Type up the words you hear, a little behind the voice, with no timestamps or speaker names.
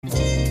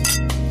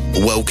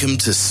Welcome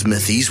to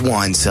Smithy's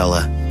Wine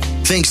Cellar.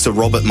 Thanks to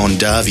Robert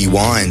Mondavi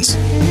Wines.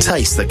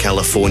 Taste the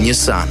California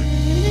sun.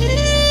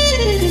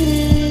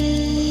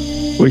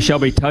 We shall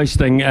be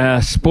toasting a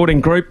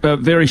sporting group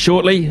very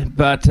shortly,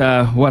 but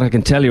what I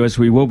can tell you is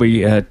we will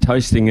be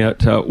toasting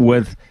it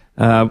with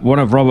one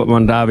of Robert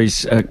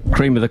Mondavi's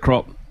cream of the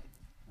crop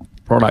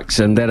products,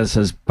 and that is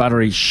his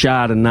buttery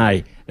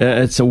Chardonnay.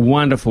 It's a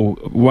wonderful,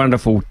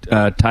 wonderful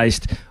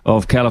taste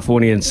of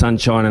Californian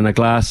sunshine in a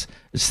glass.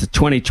 It's the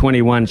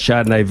 2021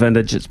 Chardonnay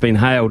vintage. It's been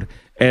hailed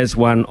as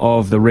one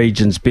of the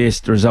region's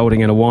best,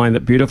 resulting in a wine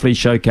that beautifully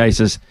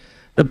showcases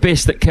the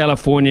best that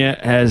California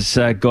has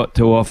got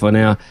to offer.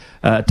 Now,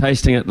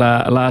 tasting it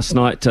last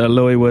night,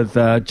 Louis, with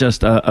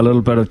just a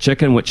little bit of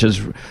chicken, which is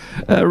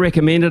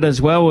recommended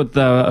as well, with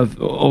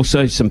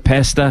also some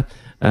pasta,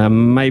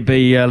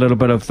 maybe a little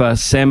bit of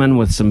salmon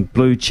with some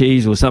blue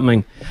cheese or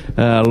something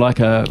like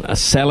a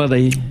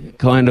salad-y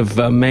kind of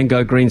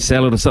mango green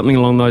salad or something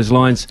along those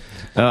lines.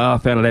 I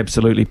found it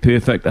absolutely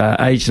perfect.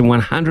 Aged in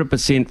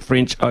 100%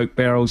 French oak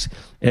barrels,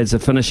 adds the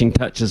finishing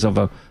touches of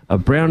a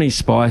brownie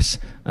spice,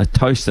 a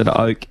toasted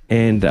oak,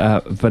 and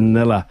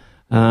vanilla.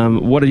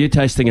 What are you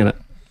tasting in it?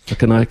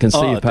 I can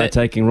see you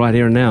partaking right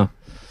here and now.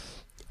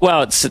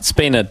 Well, it's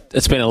been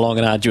a long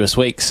and arduous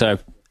week, so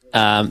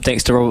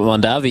thanks to Robert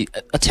Mondavi.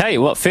 I tell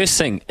you what, first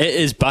thing, it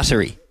is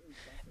buttery.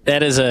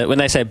 That is when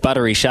they say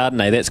buttery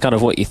Chardonnay, that's kind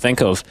of what you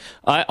think of.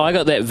 I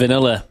got that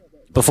vanilla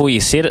before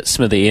you said it,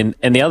 Smithy,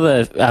 and the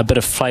other bit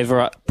of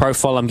flavour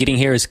profile I'm getting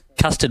here is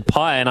custard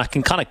pie, and I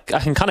can kind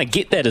of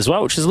get that as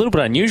well, which is a little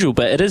bit unusual,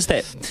 but it is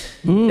that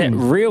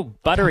real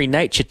buttery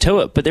nature to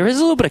it. But there is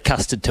a little bit of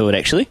custard to it,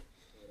 actually.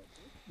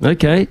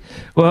 Okay,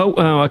 well,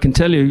 I can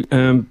tell you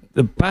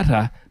the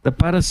butter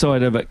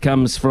side of it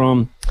comes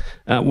from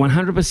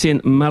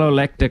 100%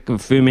 malolactic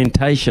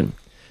fermentation.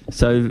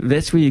 So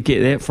that's where you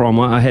get that from.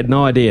 I had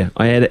no idea.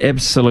 I had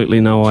absolutely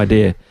no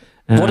idea.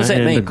 What does that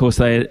mean? And of course,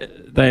 they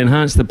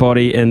enhance the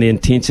body and the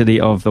intensity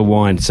of the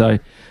wine. So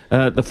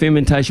the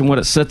fermentation, what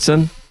it sits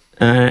in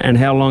and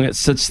how long it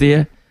sits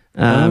there,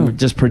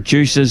 just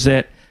produces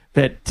that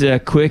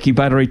quirky,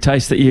 buttery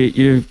taste that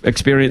you're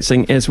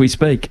experiencing as we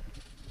speak.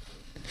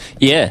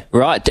 Yeah,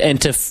 right.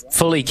 And to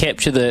fully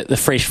capture the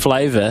fresh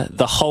flavour,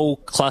 the whole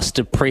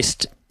cluster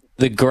pressed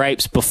the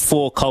grapes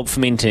before cold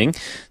fermenting,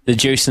 the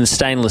juice in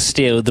stainless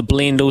steel. The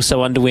blend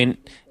also underwent,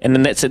 and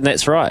then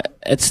that's right.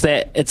 It's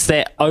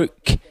that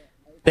oak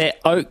and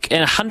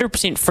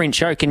 100%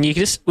 French oak. And you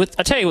just,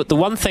 I tell you what, the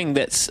one thing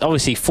that's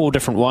obviously 4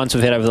 different wines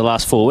we've had over the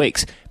last 4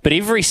 weeks, but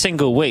every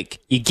single week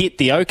you get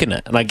the oak in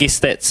it, and I guess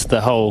that's the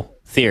whole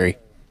theory.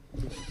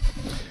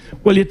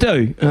 Well, you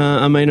do.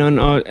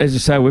 As you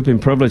say, we've been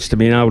privileged to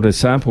be able to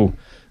sample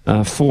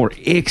 4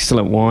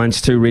 excellent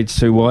wines, 2 reds,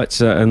 2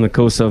 whites in the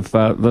course of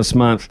this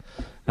month.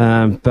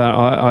 But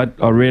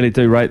I really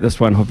do rate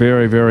this one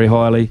very, very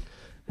highly,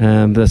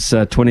 this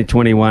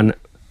 2021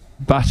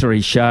 buttery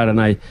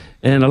Chardonnay.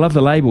 And I love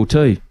the label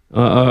too.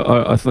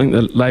 I think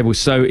the label's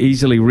so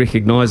easily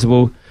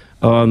recognisable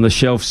on the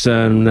shelves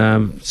in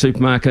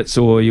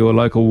supermarkets or your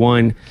local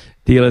wine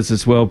dealers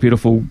as well.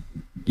 Beautiful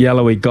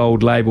yellowy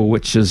gold label,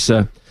 which is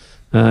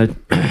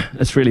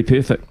it's really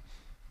perfect.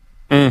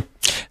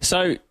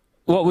 So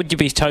what would you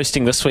be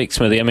toasting this week,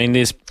 Smithy? I mean,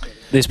 there's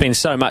been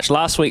so much.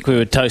 Last week we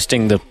were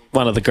toasting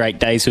one of the great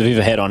days we've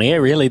ever had on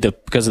air, really,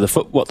 because of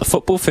what the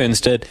football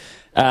ferns did.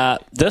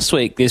 This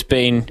week there's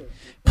been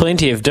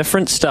plenty of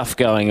different stuff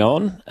going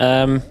on.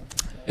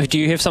 Do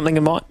you have something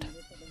in mind?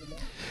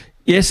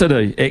 Yes, I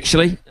do,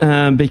 actually,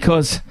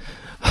 because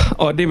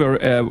I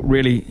never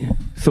really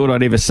thought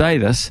I'd ever say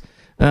this.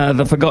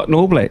 The forgotten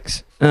All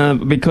Blacks,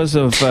 because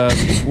of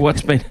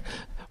what's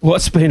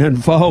been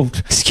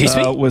involved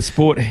with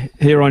sport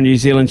here on New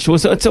Zealand shore.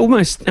 So it's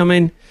almost,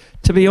 to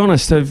be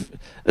honest,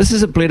 this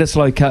is a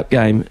Bledisloe Cup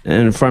game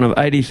in front of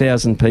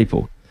 80,000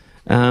 people.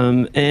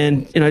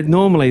 And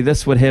normally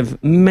this would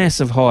have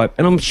massive hype,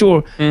 and I'm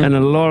sure in a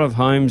lot of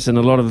homes and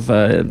a lot of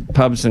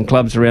pubs and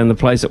clubs around the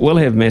place it will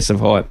have massive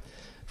hype.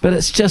 But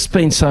it's just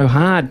been so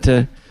hard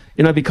to,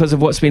 because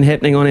of what's been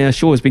happening on our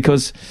shores,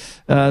 because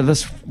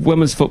this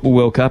Women's Football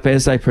World Cup,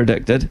 as they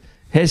predicted,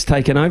 has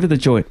taken over the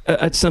joint.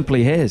 It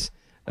simply has.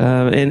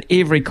 And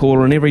every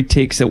caller and every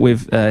text that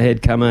we've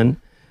had come in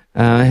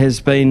has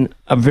been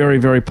a very,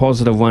 very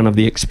positive one of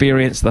the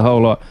experience, the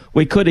whole lot.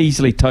 We could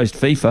easily toast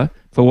FIFA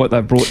for what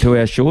they've brought to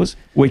our shores.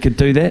 We could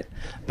do that.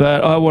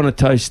 But I want to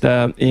toast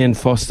Ian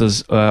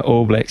Foster's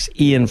All Blacks.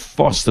 Ian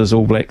Foster's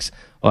All Blacks,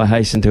 I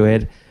hasten to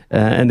add.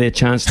 And their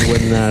chance to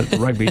win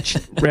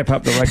wrap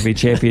up the rugby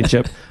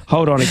championship,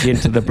 hold on again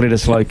to the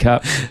Bledisloe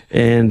Cup.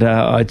 And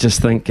I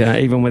just think,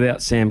 even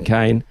without Sam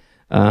Cane,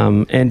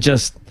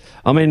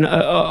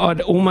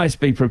 I'd almost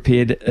be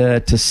prepared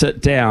to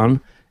sit down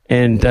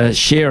and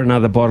share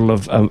another bottle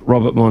of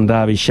Robert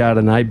Mondavi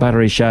Chardonnay,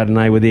 buttery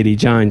Chardonnay with Eddie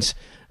Jones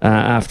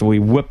after we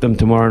whip them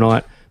tomorrow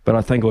night. But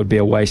I think it would be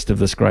a waste of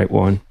this great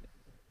wine.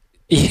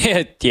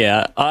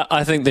 Yeah.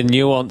 I think the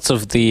nuance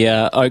of the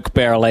oak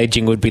barrel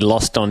aging would be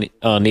lost on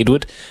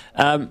Edward.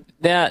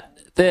 Now,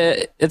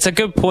 it's a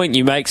good point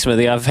you make,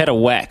 Smithy. I've had a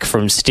whack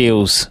from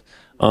Steele's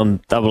on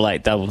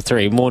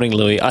 8833. Morning,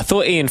 Louis. I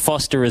thought Ian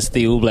Foster is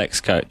the All Blacks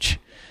coach.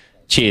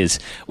 Cheers.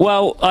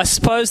 Well, I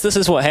suppose this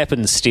is what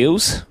happens,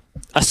 Steels.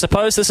 I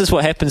suppose this is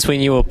what happens when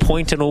you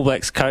appoint an All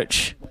Blacks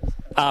coach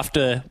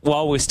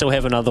while we still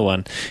have another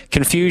one.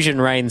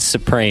 Confusion reigns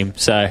supreme.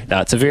 So,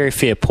 no, it's a very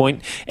fair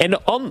point. And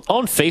on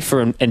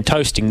FIFA and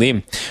toasting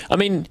them, I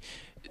mean,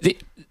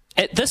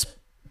 at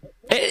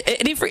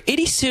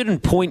any certain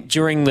point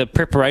during the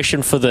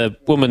preparation for the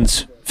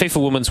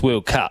FIFA Women's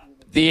World Cup,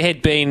 there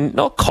had been,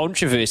 not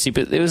controversy,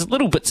 but there was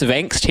little bits of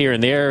angst here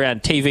and there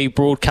around TV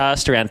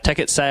broadcast, around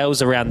ticket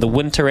sales, around the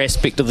winter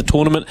aspect of the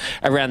tournament,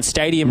 around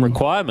stadium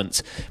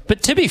requirements.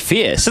 But to be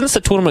fair, since the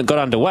tournament got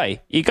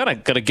underway, you got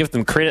to give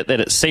them credit that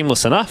it's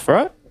seamless enough,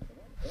 right?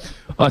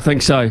 I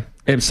think so,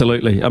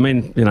 absolutely. I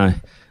mean, they are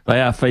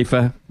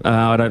FIFA.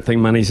 I don't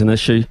think money's an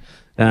issue.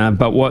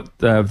 But what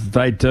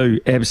they do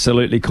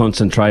absolutely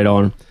concentrate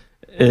on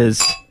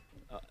is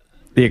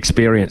the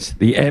experience,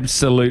 the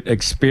absolute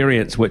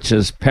experience, which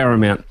is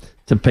paramount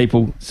to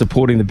people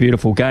supporting the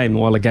beautiful game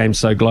while the game's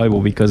so global,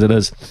 because it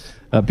is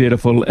a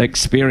beautiful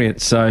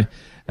experience. So,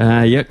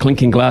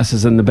 clinking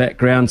glasses in the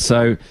background.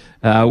 So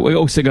we're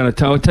also going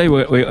to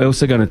we're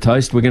also going to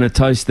toast. We're going to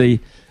toast the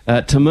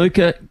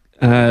Temuka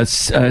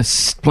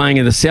playing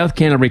in the South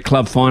Canterbury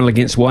Club final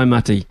against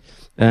Waimati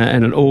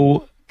in an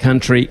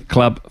all-country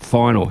club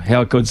final.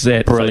 How good's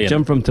that? Brilliant. So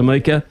Jim from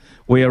Temuka,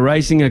 we are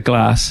raising a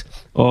glass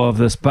of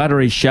this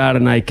buttery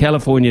Chardonnay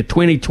California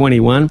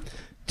 2021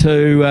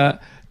 to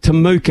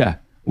Temuka.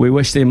 We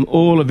wish them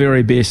all the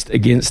very best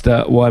against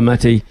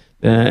Waimati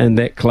in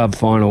that club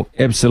final.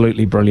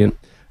 Absolutely brilliant.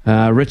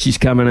 Richie's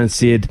come in and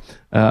said,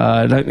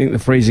 I don't think the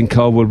freezing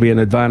cold will be an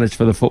advantage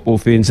for the football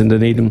fans in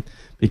Dunedin,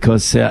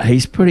 because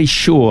he's pretty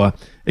sure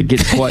it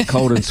gets quite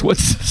cold in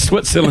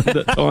Switzerland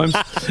at times,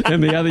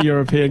 and the other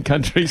European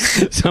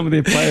countries. Some of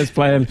their players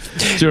playing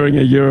during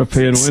a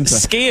European winter.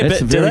 Ski a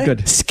bit, do they?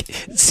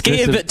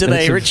 Ski a bit, do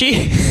they,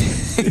 Richie?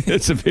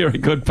 It's a very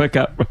good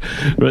pickup,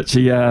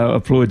 Richie.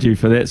 Applaud you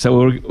for that.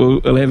 So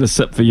we'll have a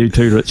sip for you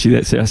too, Richie.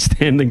 That's our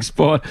standing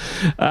spot.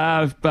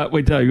 But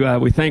we do.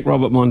 We thank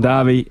Robert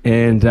Mondavi,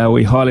 and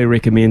we highly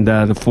recommend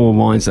the 4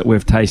 wines that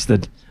we've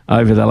tasted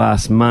over the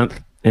last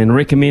month, and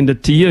recommend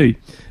it to you.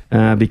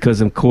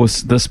 Because, of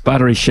course, this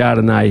buttery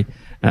Chardonnay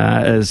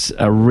is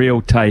a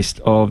real taste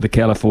of the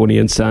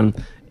Californian sun,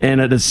 and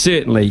it is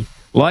certainly,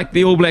 like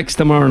the All Blacks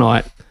tomorrow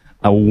night,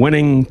 a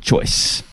winning choice.